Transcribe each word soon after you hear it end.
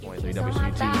80.3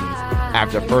 WQT's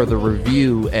After Further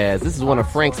Review, as this is one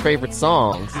of Frank's favorite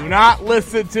songs. Do not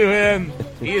listen to him.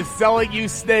 He is selling you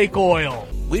snake oil.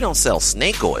 We don't sell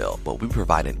snake oil, but we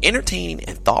provide an entertaining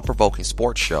and thought-provoking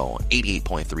sports show on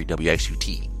 88.3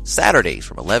 WXUT, Saturdays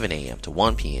from 11 a.m. to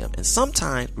 1 p.m., and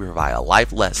sometimes we provide a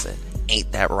life lesson.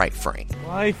 Ain't that right, Frank?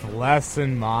 Life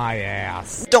lesson my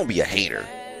ass. Don't be a hater.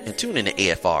 And tune in to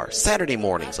AFR Saturday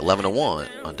mornings 11 to 1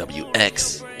 on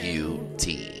WXUT.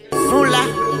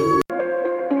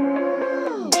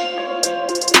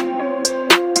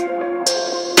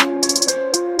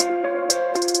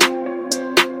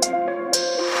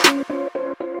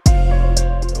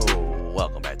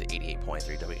 Welcome back to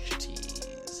 88.3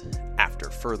 WXUT's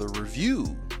After Further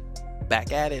Review.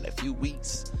 Back at it a few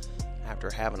weeks after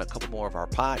having a couple more of our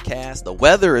podcasts. The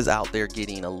weather is out there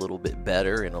getting a little bit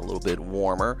better and a little bit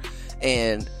warmer.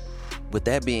 And with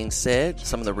that being said,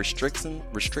 some of the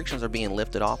restrictions are being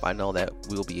lifted off. I know that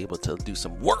we'll be able to do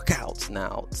some workouts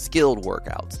now, skilled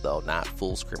workouts though, not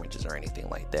full scrimmages or anything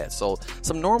like that. So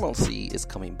some normalcy is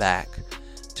coming back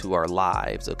to our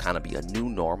lives. It'll kind of be a new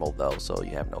normal though, so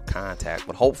you have no contact.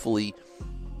 But hopefully,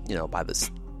 by the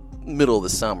middle of the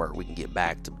summer, we can get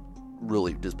back to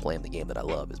really just playing the game that I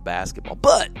love, is basketball.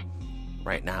 But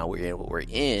right now we're in what we're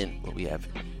in. We have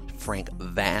Frank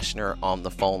Vashner on the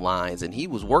phone lines, and he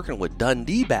was working with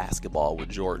Dundee basketball with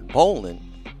Jordan Boland.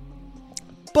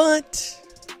 But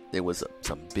there was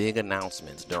some big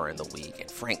announcements during the week,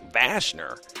 and Frank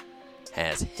Vashner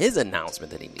has his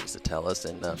announcement that he needs to tell us.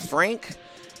 And Frank,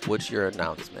 what's your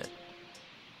announcement?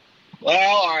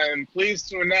 Well, I'm pleased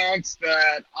to announce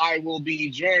that I will be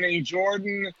joining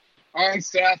Jordan on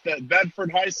staff at Bedford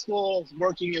High School,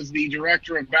 working as the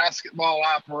director of basketball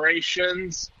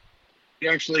operations. He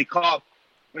actually called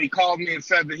me and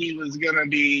said that he was going to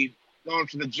be going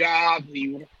for the job.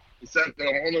 He said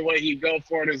the only way he'd go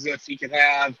for it is if he could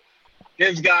have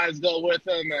his guys go with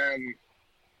him. And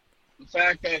the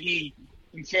fact that he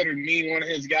considered me one of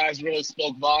his guys really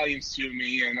spoke volumes to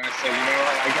me. And I said,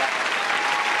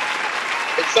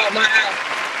 it's something I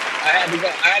had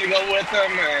to go with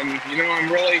him. And,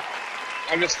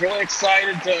 I'm just really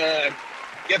excited to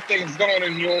get things going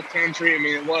in Mule Country. I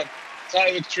mean, to tell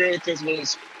you the truth, this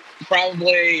was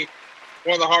probably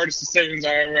one of the hardest decisions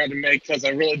I ever had to make, because I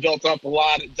really built up a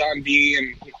lot at Dundee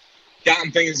and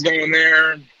gotten things going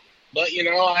there. But,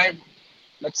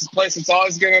 that's a place that's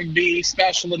always going to be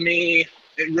special to me.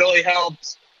 It really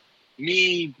helped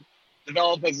me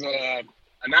develop as an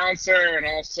announcer, and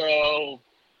also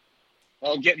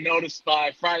get noticed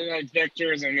by Friday Night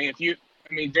Victors.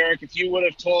 Derek, if you would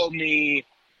have told me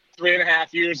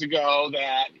 3.5 years ago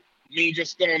that me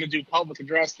just going to do public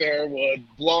address there would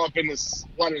blow up into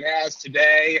what it has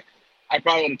today, I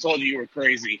probably would have told you were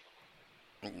crazy.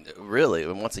 Really?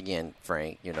 And once again,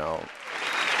 Frank,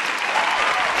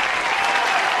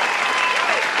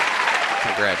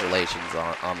 congratulations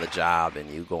on the job, and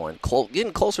you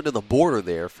getting closer to the border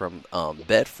there from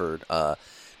Bedford.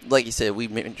 Like you said, we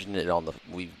mentioned it on the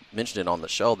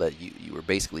show that you were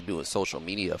basically doing social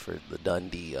media for the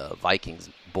Dundee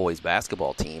Vikings boys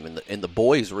basketball team, and the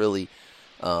boys really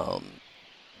got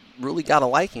a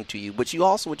liking to you. But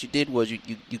what you did was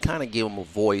you kind of gave them a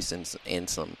voice and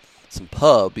some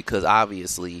pub, because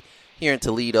obviously here in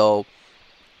Toledo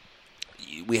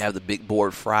we have the Big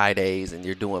Board Fridays, and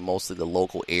you're doing mostly the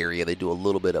local area. They do a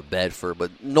little bit of Bedford,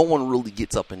 but no one really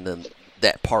gets up in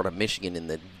that part of Michigan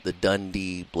in the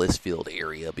Dundee, Blissfield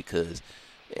area, because,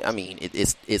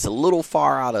 it's a little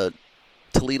far out of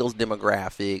Toledo's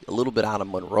demographic, a little bit out of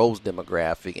Monroe's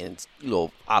demographic, and it's,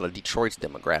 out of Detroit's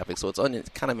demographic. So it's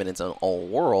kind of in its own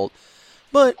world.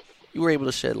 But you were able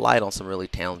to shed light on some really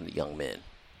talented young men.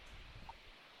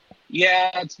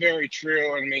 Yeah, that's very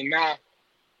true.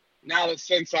 Now that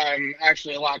since I'm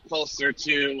actually a lot closer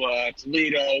to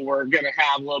Toledo, we're going to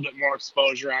have a little bit more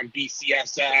exposure on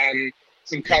BCSN,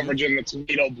 some coverage in the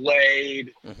Toledo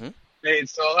Blade. Mm-hmm.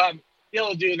 So I'm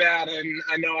able to do that, and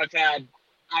I know I've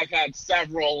had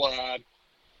several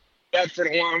Bedford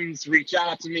alums reach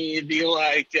out to me and be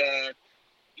like,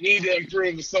 you need to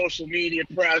improve the social media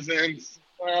presence.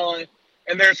 Well,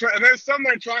 and there's some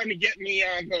that are trying to get me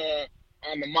on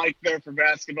the mic there for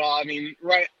basketball. I'm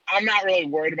not really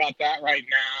worried about that right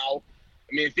now.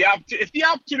 If the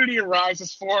opportunity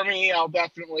arises for me, I'll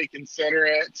definitely consider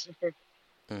it.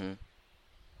 Mm-hmm.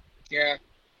 Yeah.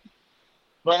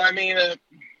 But I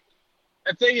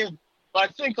think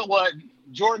what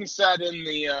Jordan said in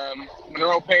the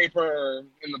Monroe paper,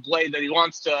 in the Blade, that he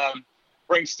wants to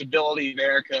bring stability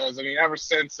there, because ever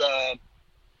since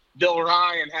Bill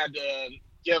Ryan had to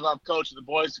give up coach of the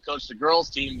boys to coach the girls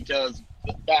team, because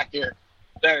back here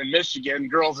then in Michigan,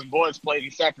 girls and boys played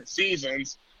in separate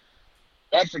seasons.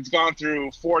 Bedford's gone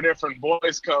through 4 different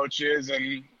boys coaches,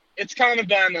 and it's kind of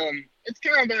been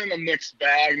a mixed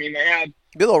bag. I mean, they had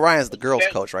Bill O'Rien's the girls'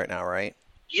 coach right now, right?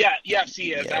 Yeah, yes,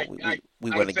 he is. Yeah, I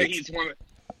we would went say against. he's one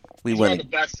We of went. the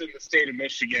best in the state of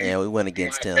Michigan. Yeah, we went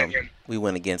against in my him. opinion. We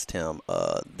went against him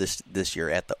this year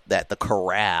at the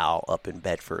Corral up in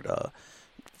Bedford.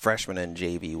 Freshman and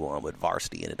JV won, but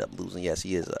varsity ended up losing. Yes,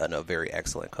 he is a very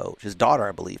excellent coach. His daughter,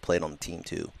 I believe, played on the team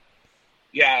too.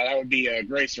 Yeah, that would be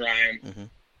Grace Ryan. Mm-hmm.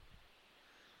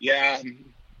 Yeah.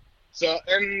 So,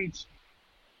 and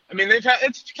I mean,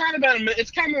 it's kind of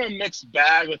a mixed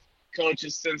bag with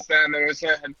coaches since then.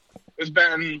 There's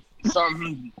been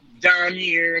some down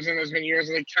years, and there's been years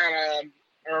that kind of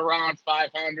are around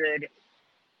 500.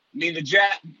 I mean,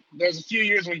 there's a few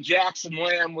years when Jackson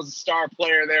Lamb was a star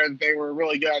player there that they were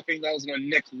really good. I think that was when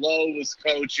Nick Lowe was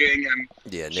coaching, and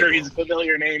Yeah, I'm sure he's a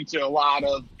familiar name to a lot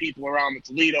of people around the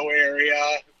Toledo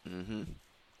area. Mm-hmm.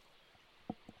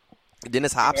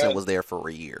 Dennis Hobson was there for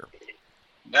a year.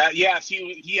 Yes,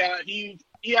 he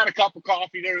had a cup of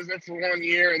coffee. There was there for 1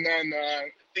 year, and then I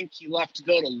think he left to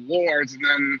go to Lord's, and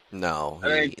then No,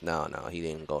 he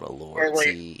didn't go to Lord's.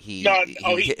 wait. He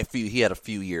had a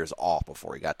few years off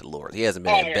before he got to Lord's. He hasn't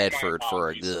been in Bedford for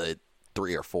a good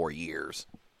 3 or 4 years.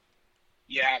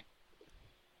 Yeah.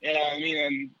 I mean,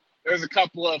 and there's a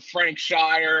couple of Frank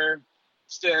Shire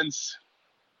stints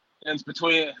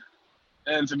between.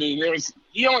 And I mean,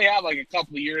 he only had like a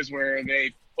couple of years where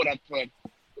they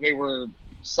they were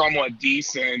somewhat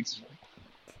decent,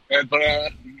 but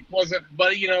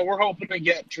we're hoping to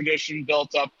get tradition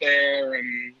built up there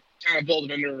and kind of build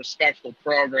it into a respectful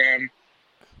program.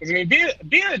 Because I mean,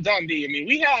 being at Dundee, I mean,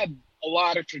 we had a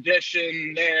lot of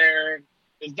tradition there.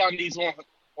 Because Dundee's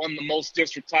won the most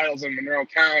district titles in Monroe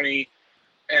County,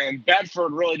 and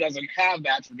Bedford really doesn't have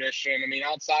that tradition. I mean,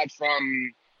 outside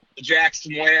from the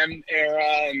Jackson Lamb era,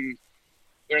 and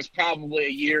there's probably a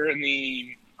year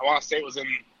I want to say it was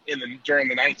during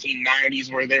the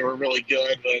 1990s where they were really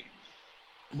good.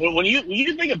 But when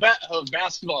you think of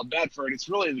basketball at Bedford, it's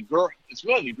really the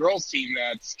girls team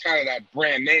that's kind of that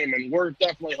brand name, and we're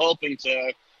definitely hoping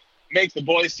to make the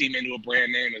boys team into a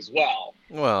brand name as well.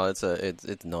 Well, it's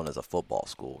known as a football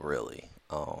school, really.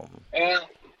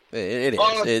 It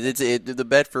is. The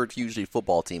Bedford Hughley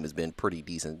football team has been pretty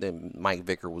decent. Then Mike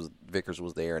Vickers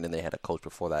was there, and then they had a coach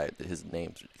before that. His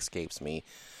name escapes me.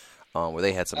 Where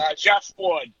they had some Jeff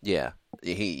Wood. Yeah,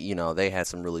 they had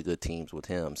some really good teams with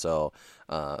him. So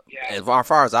as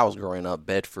far as I was growing up,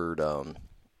 Bedford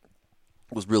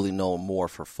was really known more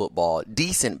for football,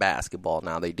 decent basketball.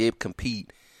 Now they did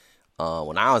compete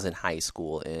when I was in high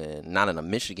school, and not in a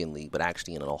Michigan league, but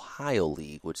actually in an Ohio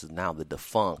league, which is now the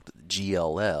defunct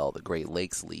GLL, the Great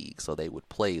Lakes League. So they would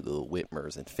play the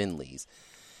Whitmers and Finleys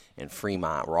and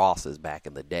Fremont Rosses back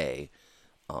in the day.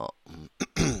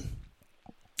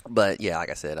 But yeah,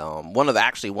 like I said, one of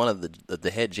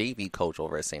the head JV coach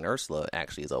over at St. Ursula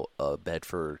actually is a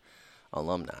Bedford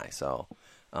alumni. So,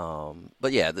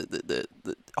 but yeah,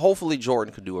 hopefully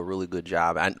Jordan could do a really good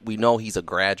job. We know he's a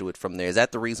graduate from there. Is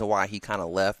that the reason why he kind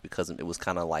of left? Because it was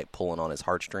kind of like pulling on his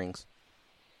heartstrings?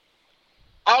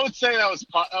 I would say that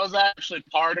was actually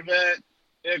part of it,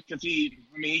 because he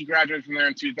graduated from there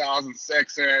in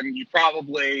 2006, and you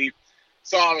probably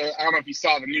saw I don't know if you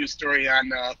saw the news story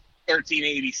on 13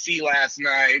 ABC last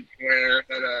night where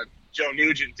Joe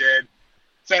Nugent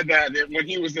said that when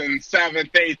he was in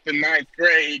 7th, 8th, and 9th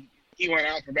grade, he went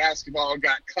out for basketball,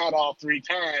 got cut all 3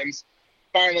 times,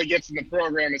 finally gets in the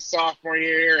program his sophomore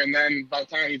year, and then by the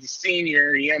time he's a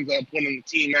senior, he ends up winning the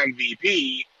team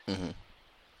MVP. Mm-hmm.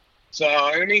 So,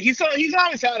 I mean, he's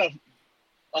always had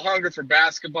a hunger for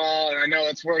basketball, and I know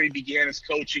that's where he began his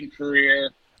coaching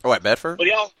career. Oh, at Bedford? But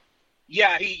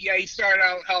he started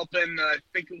out helping, I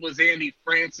think it was Andy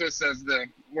Francis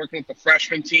working with the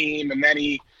freshman team, and then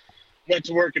he went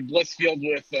to work at Blissfield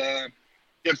with a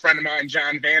good friend of mine,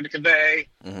 John Vandekeve.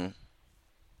 Mm-hmm.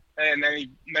 And then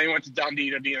he went to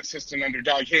Dundee to be an assistant under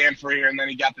Doug Hanford, and then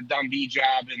he got the Dundee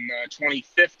job in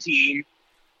 2015.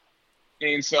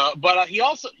 And so, but he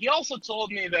also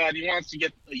told me that he wants to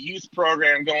get a youth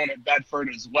program going at Bedford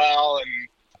as well, and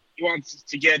he wants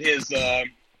to get his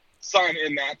son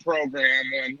in that program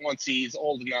once he's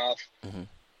old enough.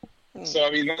 Mm-hmm. So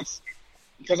I mean, that's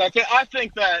because I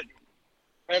think that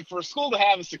for a school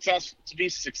to be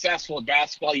successful at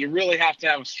basketball, you really have to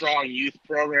have a strong youth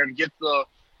program. Get the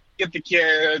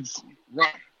kids run,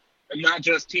 and not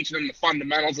just teaching them the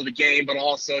fundamentals of the game, but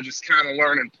also just kind of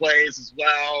learning plays as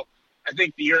well. I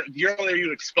think the earlier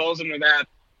you expose them to that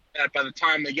by the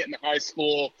time they get into high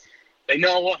school, they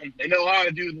know how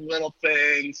to do the little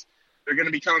things. they're going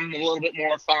to become a little bit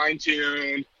more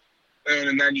fine-tuned,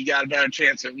 and then you got a better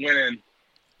chance at winning.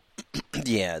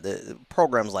 Yeah, the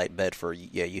programs like Bedford,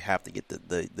 yeah, you have to get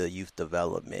the youth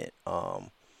development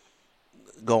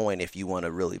going if you want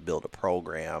to really build a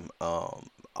program.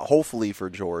 Hopefully for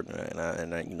Jordan,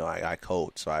 and I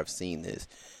coach, so I've seen this.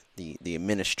 The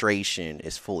administration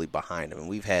is fully behind him, and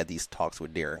we've had these talks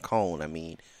with Darren Cone. I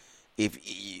mean, if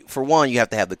for one, you have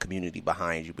to have the community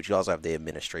behind you, but you also have the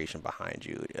administration behind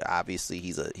you. Obviously,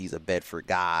 he's a Bedford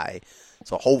guy,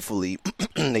 so hopefully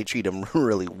they treat him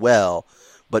really well.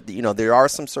 But there are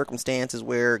some circumstances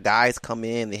where guys come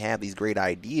in, they have these great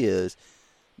ideas,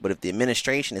 but if the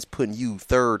administration is putting you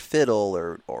third fiddle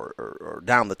or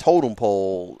down the totem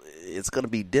pole, it's going to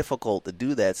be difficult to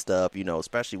do that stuff,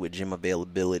 especially with gym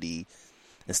availability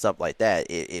and stuff like that.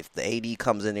 If the AD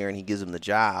comes in there and he gives him the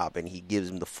job and he gives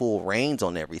him the full reins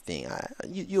on everything,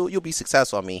 you'll be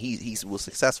successful. I mean, he was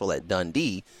successful at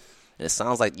Dundee, and it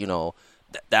sounds like,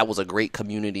 that was a great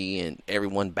community and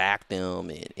everyone backed him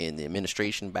and the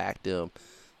administration backed him.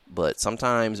 But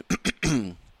sometimes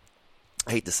I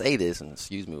hate to say this, and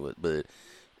excuse me, but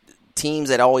teams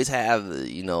that always have,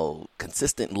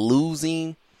 consistent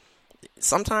losing,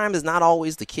 sometimes it's not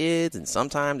always the kids, and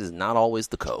sometimes it's not always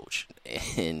the coach.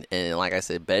 And like I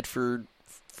said, Bedford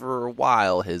for a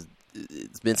while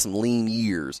it's been some lean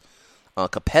years.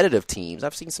 Competitive teams,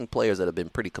 I've seen some players that have been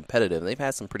pretty competitive, and they've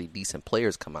had some pretty decent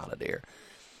players come out of there.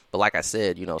 But like I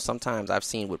said, sometimes I've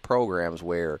seen with programs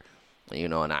where,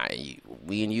 and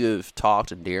we and you have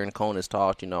talked, and Darren Cone has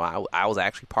talked. I was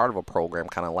actually part of a program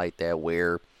kind of like that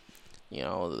where,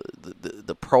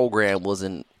 the program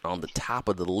wasn't on the top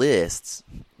of the lists,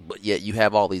 but yet you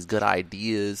have all these good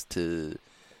ideas to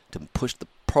push the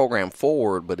program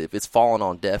forward. But if it's falling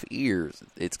on deaf ears,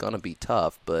 it's going to be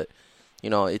tough. But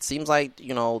it seems like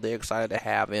they're excited to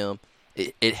have him.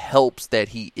 It helps that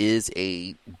he is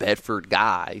a Bedford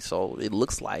guy, so it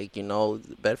looks like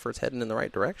Bedford's heading in the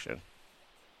right direction.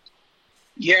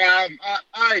 Yeah,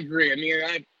 I agree. I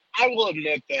mean, I will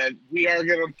admit that we are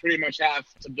going to pretty much have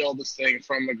to build this thing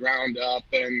from the ground up,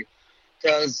 and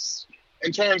because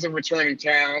in terms of returning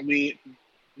talent, we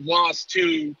lost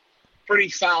two pretty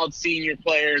solid senior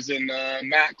players in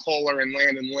Matt Kohler and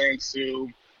Landon Lynx, who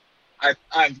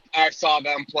I saw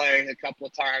them play a couple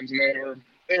of times, and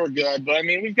they were good. But I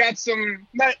mean, we got some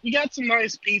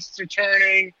nice pieces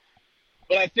returning.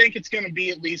 But I think it's going to be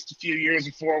at least a few years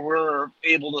before we're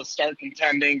able to start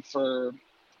contending for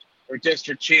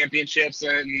district championships.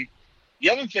 And the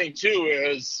other thing, too,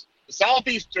 is the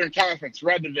Southeastern Conference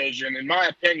Red Division, in my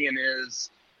opinion, is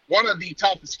one of the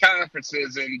toughest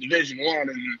conferences in Division I, at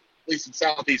least in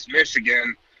Southeast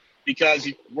Michigan, because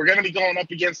we're going to be going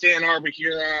up against Ann Arbor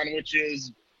Huron, which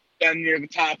has been near the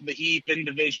top of the heap in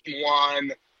Division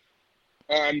I.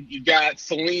 You've got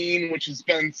Saline, which has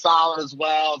been solid as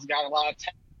well. It's got a lot of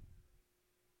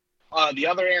talent. The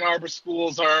other Ann Arbor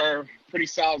schools are pretty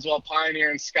solid as well,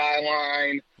 Pioneer and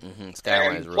Skyline. Mm-hmm.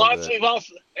 Skyline's and really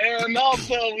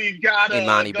good. We've got to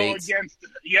Imani go Bates. against,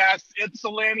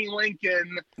 Ypsilanti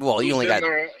Lincoln. Well, you only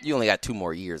got 2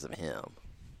 more years of him.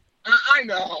 I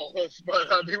know,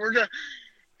 but I mean, we're going to.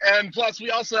 And plus,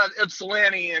 we also have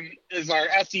Ypsilanti and is our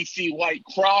SEC white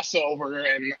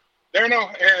crossover, and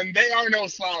they are no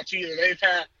slouch either.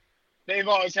 They've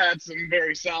always had some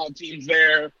very solid teams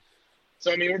there.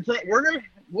 So I mean,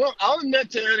 I'll admit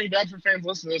to any Bedford fans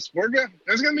listening to this,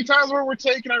 there's gonna be times where we're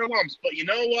taking our lumps, but you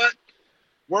know what?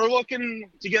 We're looking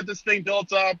to get this thing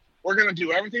built up. We're gonna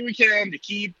do everything we can to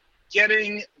keep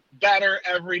getting better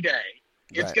every day.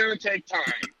 It's gonna take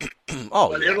time.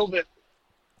 It'll be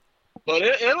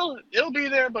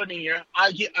there. But I mean,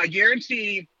 I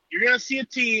guarantee you're gonna see a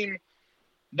team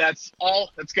that's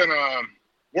gonna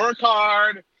work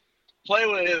hard, play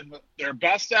with their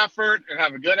best effort, and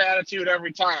have a good attitude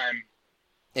every time.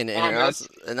 And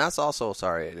that's also,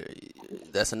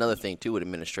 that's another thing too with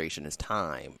administration is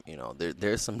time.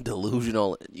 There's some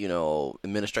delusional,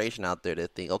 administration out there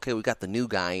that think, okay, we got the new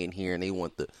guy in here and they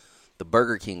want the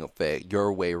Burger King effect,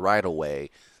 your way, right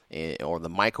away, or the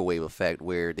microwave effect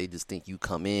where they just think you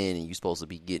come in and you're supposed to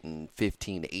be getting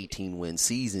 15 to 18 win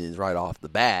seasons right off the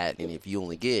bat, and if you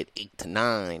only get 8 to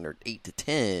 9 or 8 to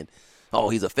 10, oh,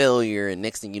 he's a failure, and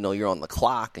next thing you know, you're on the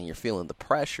clock and you're feeling the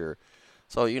pressure.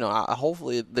 So,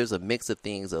 hopefully there's a mix of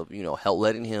things of,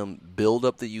 letting him build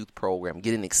up the youth program,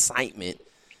 getting excitement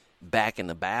back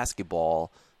into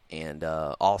basketball, and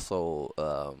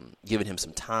also giving him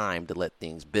some time to let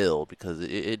things build, because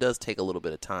it does take a little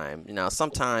bit of time.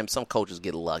 Sometimes some coaches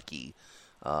get lucky.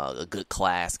 A good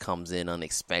class comes in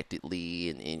unexpectedly,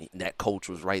 and that coach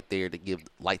was right there to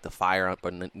light the fire up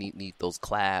underneath those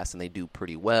class, and they do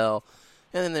pretty well.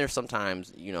 And then there's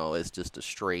sometimes, it's just a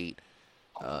straight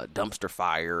dumpster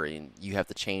fire, and you have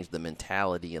to change the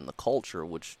mentality and the culture,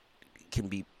 which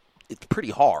it's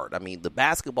pretty hard. I mean, the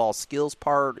basketball skills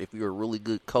part, if you're a really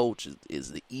good coach,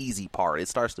 is the easy part. It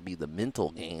starts to be the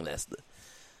mental game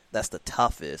that's the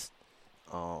toughest.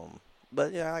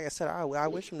 But yeah, like I said, I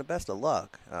wish him the best of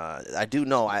luck. I do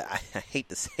know I hate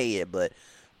to say it, but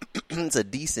it's a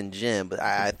decent gym, but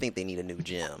I think they need a new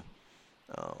gym.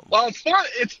 Well,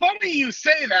 it's funny you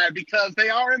say that because they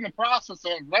are in the process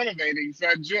of renovating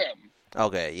said gym.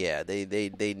 Okay, yeah, they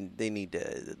need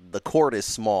to. The court is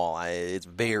small. It's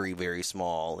very, very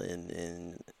small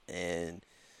and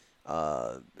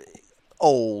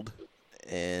old,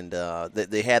 and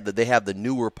they have the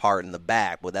newer part in the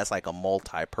back, but that's like a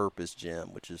multi-purpose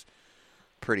gym, which is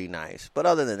pretty nice. But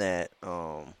other than that,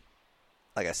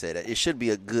 like I said, it should be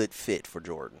a good fit for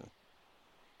Jordan.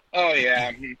 Oh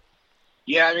yeah.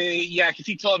 Yeah, I mean, because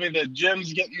he told me the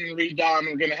gym's getting redone.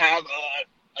 We're going to have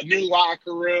a new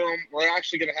locker room. We're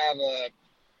actually going to have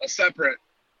a separate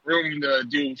room to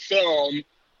do film,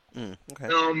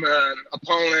 film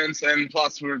opponents, and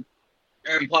plus the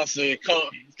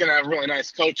he's going to have a really nice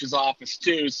coach's office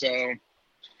too. So,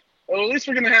 well, at least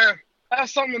we're going to have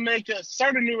something to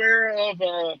start a new era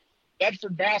of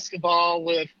Bedford basketball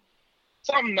with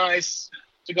something nice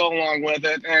to go along with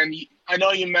it. And I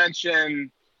know you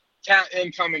mentioned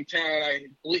incoming talent.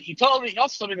 He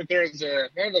also told me that there's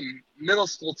one of the middle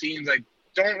school teams. I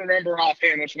don't remember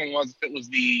offhand which one it was.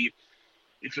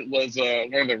 If it was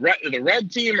one of the red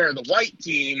team or the white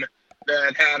team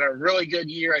that had a really good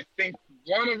year. I think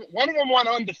one of them went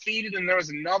undefeated, and there was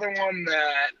another one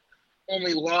that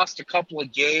only lost a couple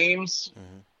of games.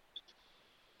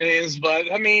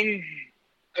 But I mean,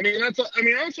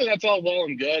 honestly, that's all well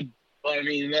and good. But I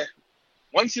mean,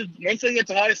 once they get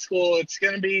to high school, it's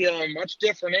going to be a much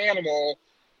different animal.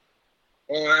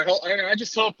 I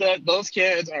just hope that those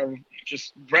kids are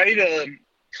just ready to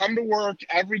come to work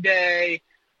every day.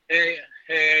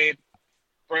 Hey,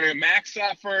 bring a max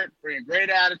effort, bring a great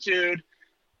attitude,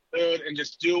 and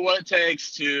just do what it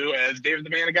takes to, as David the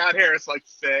Man of God Harris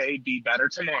likes to say, be better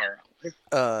tomorrow.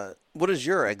 What is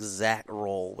your exact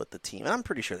role with the team? I'm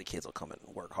pretty sure the kids will come and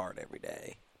work hard every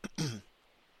day.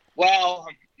 Well,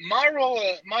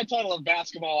 my title of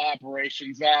basketball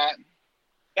operations,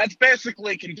 that's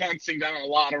basically condensing down a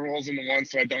lot of roles into one,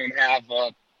 so I don't have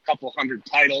a couple hundred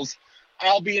titles.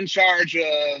 I'll be in charge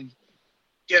of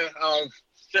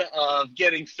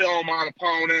getting film on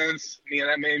opponents.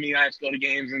 That may mean I have to go to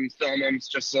games and film them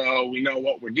just so we know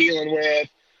what we're dealing with.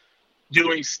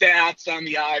 Doing stats on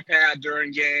the iPad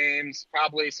during games,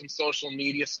 probably some social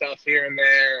media stuff here and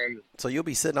there. And so you'll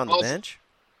be sitting on the bench?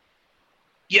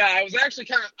 Yeah, I was actually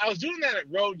I was doing that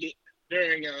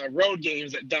during road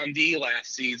games at Dundee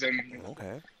last season.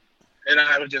 Okay. And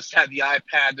I would just have the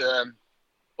iPad to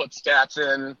put stats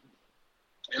in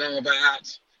and all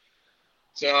that.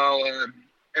 So,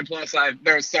 and plus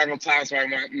there were several times where I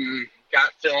went and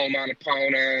got film on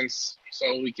opponents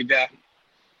so we could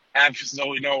so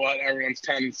we know what everyone's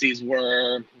tendencies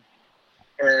were.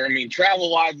 Or,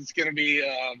 travel-wise, it's going to be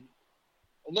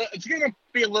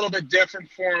a little bit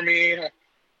different for me.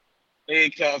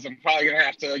 Because I'm probably going to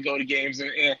have to go to games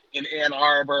in Ann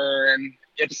Arbor and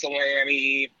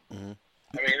Ypsilanti. Mm-hmm.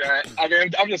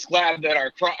 I'm just glad that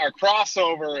our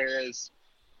crossover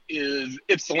is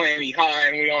Ypsilanti High,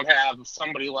 and we don't have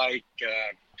somebody like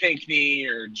Pinckney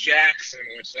or Jackson,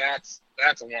 which that's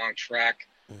a long trek.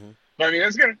 Mm-hmm. But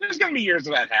there's gonna be years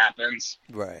that happens.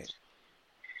 Right.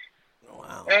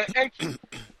 Wow.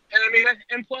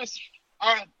 And plus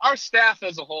our staff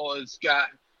as a whole has got.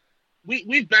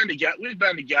 We've been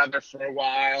together for a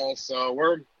while, so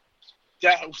we've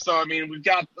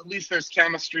got, at least there's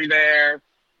chemistry there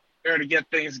to get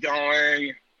things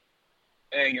going.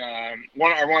 And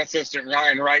our one assistant,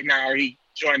 Ryan, right now, he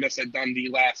joined us at Dundee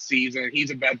last season. He's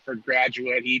a Bedford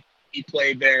graduate. He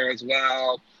played there as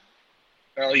well.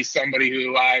 Well, he's somebody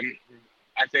who I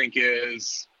think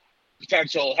is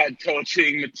potential head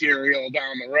coaching material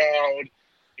down the road.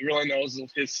 He really knows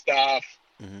his stuff.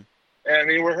 Mm-hmm.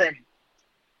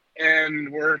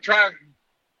 We're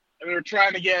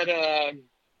trying to get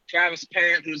Travis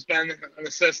Pant, who's been an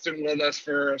assistant with us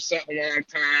for a long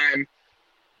time.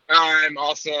 I'm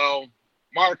also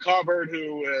Mark Hubbard,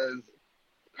 who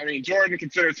is, Jordan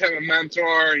considers him a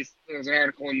mentor. There's an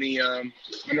article in the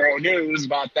Monroe News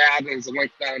about that. There's a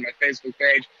link to that on my Facebook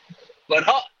page. But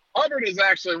Hubbard is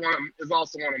actually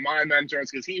also one of my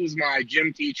mentors because he was my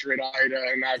gym teacher at Ida,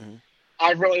 and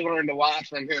I've really learned a lot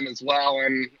from him as well.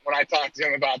 And when I talked to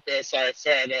him about this, I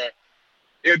said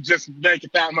it'd just make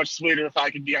it that much sweeter if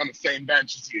I could be on the same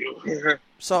bench as you.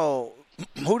 So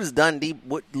Who does Dundee?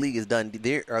 What league is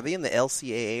Dundee? Are they in the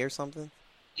LCAA or something?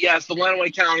 Yes, the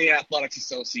Lenawee County Athletics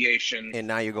Association. And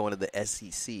now you're going to the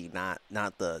SEC, not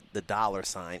the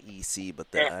 $ EC,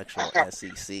 but the actual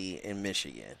SEC in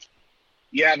Michigan.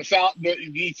 Yeah,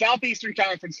 the Southeastern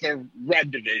Conference, the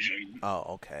Red Division.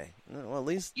 Oh, okay. Well, at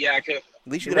least you get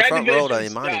a front row to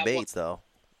Imani Bates, though.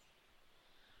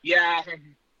 Yeah,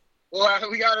 well,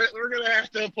 we're gonna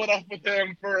have to put up with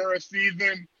him for a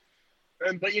season,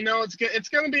 but it's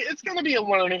gonna be a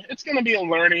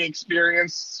learning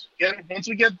experience. Once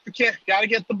we gotta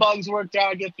get the bugs worked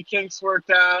out, get the kinks worked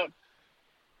out,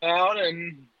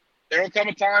 and there will come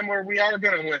a time where we're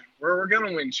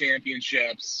gonna win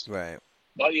championships. Right.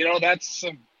 But that's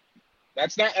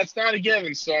not a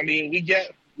given. So I mean, we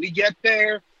get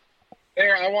there.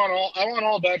 I want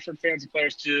all Bedford fans and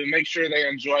players to make sure they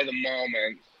enjoy the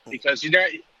moment, because you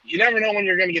never know when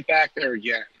you're going to get back there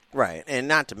again. Right, and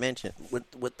not to mention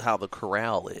with how the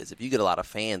corral is, if you get a lot of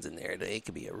fans in there, it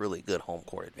could be a really good home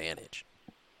court advantage.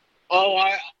 Oh,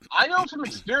 I know from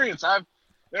experience.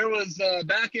 There was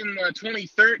back in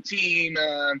 2013.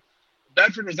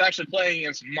 Bedford was actually playing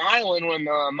against Milan when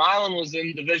Milan was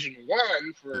in Division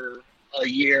I for a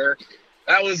year.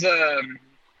 That was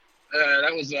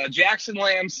Jackson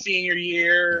Lamb's senior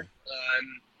year.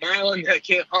 Milan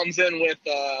comes in with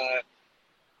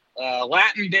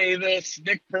Latin Davis,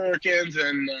 Nick Perkins,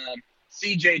 and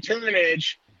C.J.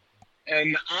 Turnage,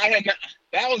 and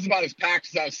that was about as packed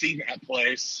as I've seen that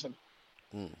place.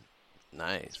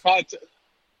 Nice.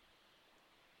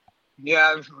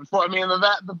 Yeah, I mean,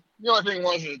 the only thing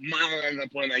was that Milan ended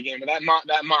up winning that game, but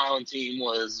that Milan team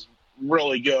was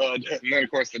really good. And then, of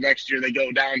course, the next year they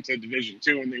go down to Division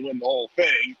II and they win the whole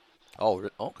thing. Oh,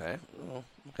 okay.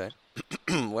 Okay.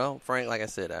 Well, Frank, like I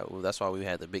said, that's why we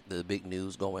had the big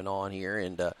news going on here,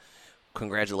 and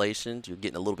congratulations, you're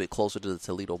getting a little bit closer to the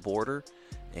Toledo border,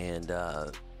 and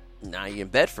now you're in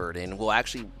Bedford, and we'll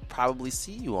actually probably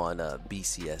see you on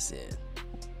BCSN.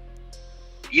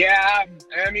 Yeah,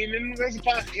 I mean,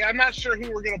 I'm not sure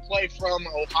who we're going to play from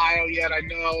Ohio yet. I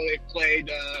know they played.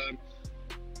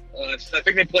 I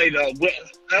think they played. I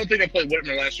don't think they played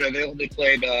Whitmer last year. They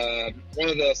played one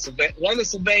of the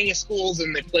Sylvania schools,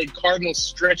 and they played Cardinal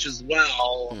Stritch as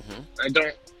well. Mm-hmm.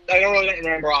 I don't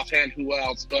remember offhand who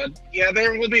else, but yeah,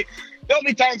 there'll be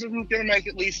times when we're going to make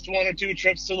at least one or two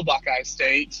trips to the Buckeye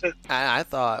State. I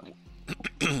thought.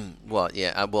 Well,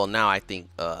 yeah. Well, now I think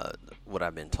what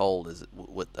I've been told is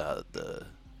with the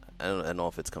I don't know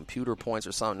if it's computer points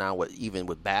or something now. Even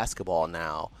with basketball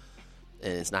now.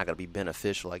 And it's not going to be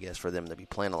beneficial, I guess, for them to be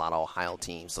playing a lot of Ohio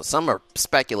teams. So some are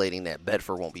speculating that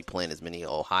Bedford won't be playing as many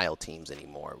Ohio teams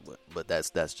anymore. But that's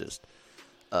just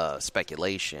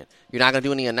speculation. You're not going to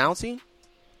do any announcing?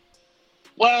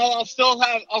 Well, I'll still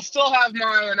have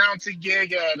my announcing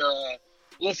gig at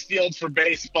Listfield for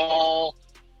baseball.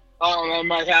 I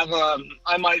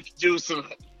might do some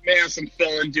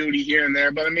fill-in duty here and there.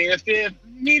 But I mean, if the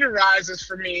need arises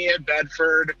for me at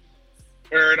Bedford.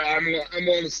 I'm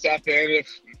willing to step in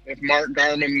if Mark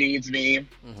Garman needs me.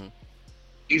 Mm-hmm.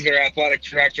 He's their athletic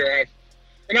director,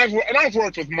 I've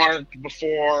worked with Mark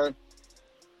before,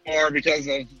 or because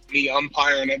of me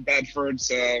umpiring at Bedford.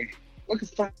 So looking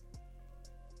for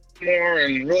more,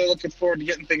 and really looking forward to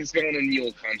getting things going in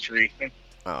Mule Country.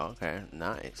 Oh, okay,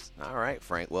 nice. All right,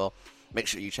 Frank. Well, make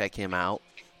sure you check him out,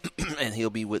 and he'll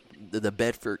be with the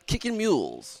Bedford Kicking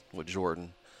Mules with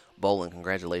Jordan Bolin.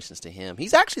 Congratulations to him.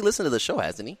 He's actually listened to the show,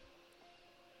 hasn't he?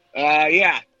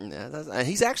 Yeah.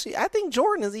 He's actually. I think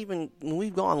Jordan is even when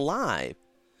we've gone live.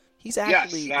 He's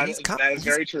actually. Yes, that is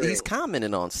very true. He's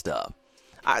commenting on stuff.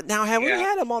 Now, have we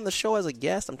had him on the show as a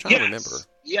guest? I'm trying to remember.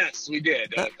 Yes, we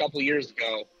did a couple of years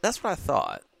ago. That's what I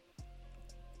thought.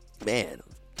 Man,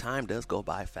 time does go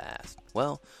by fast.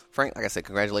 Well, Frank, like I said,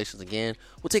 congratulations again.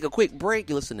 We'll take a quick break.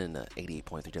 You're listening to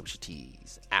 88.3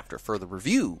 WGT's After Further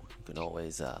Review. You can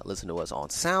always listen to us on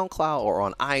SoundCloud or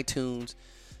on iTunes.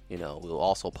 You know, we'll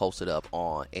also post it up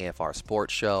on AFR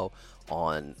Sports Show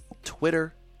on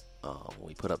Twitter.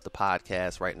 We put up the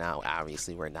podcast right now.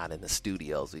 Obviously, we're not in the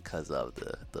studios because of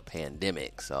the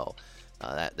pandemic, so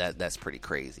that's pretty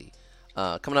crazy.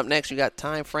 Coming up next, you got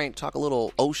time, Frank, to talk a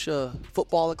little OSHA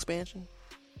football expansion?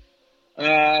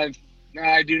 No,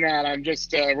 I do not. I'm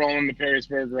just rolling to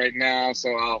Perrysburg right now,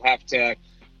 so I'll have to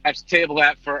table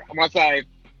that for unless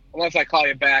I call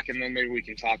you back, and then maybe we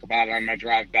can talk about it on my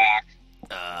drive back.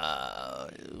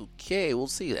 Okay, we'll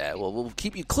see that. Well, we'll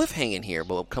keep you cliffhanging here,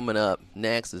 but coming up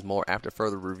next is more After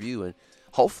Further Review and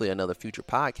hopefully another future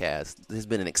podcast. There's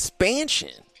been an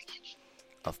expansion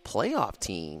of playoff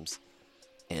teams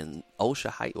in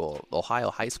Ohio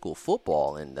high school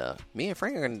football, and me and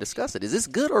Frank are going to discuss it. Is this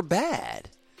good or bad?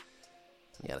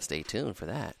 You got to stay tuned for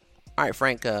that. All right,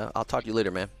 Frank, I'll talk to you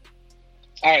later, man.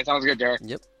 All right, sounds good, Derek.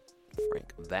 Yep.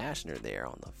 Frank Vashner there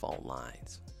on the phone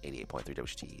lines. 88.3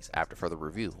 WGTs. After further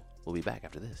review, we'll be back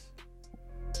after this.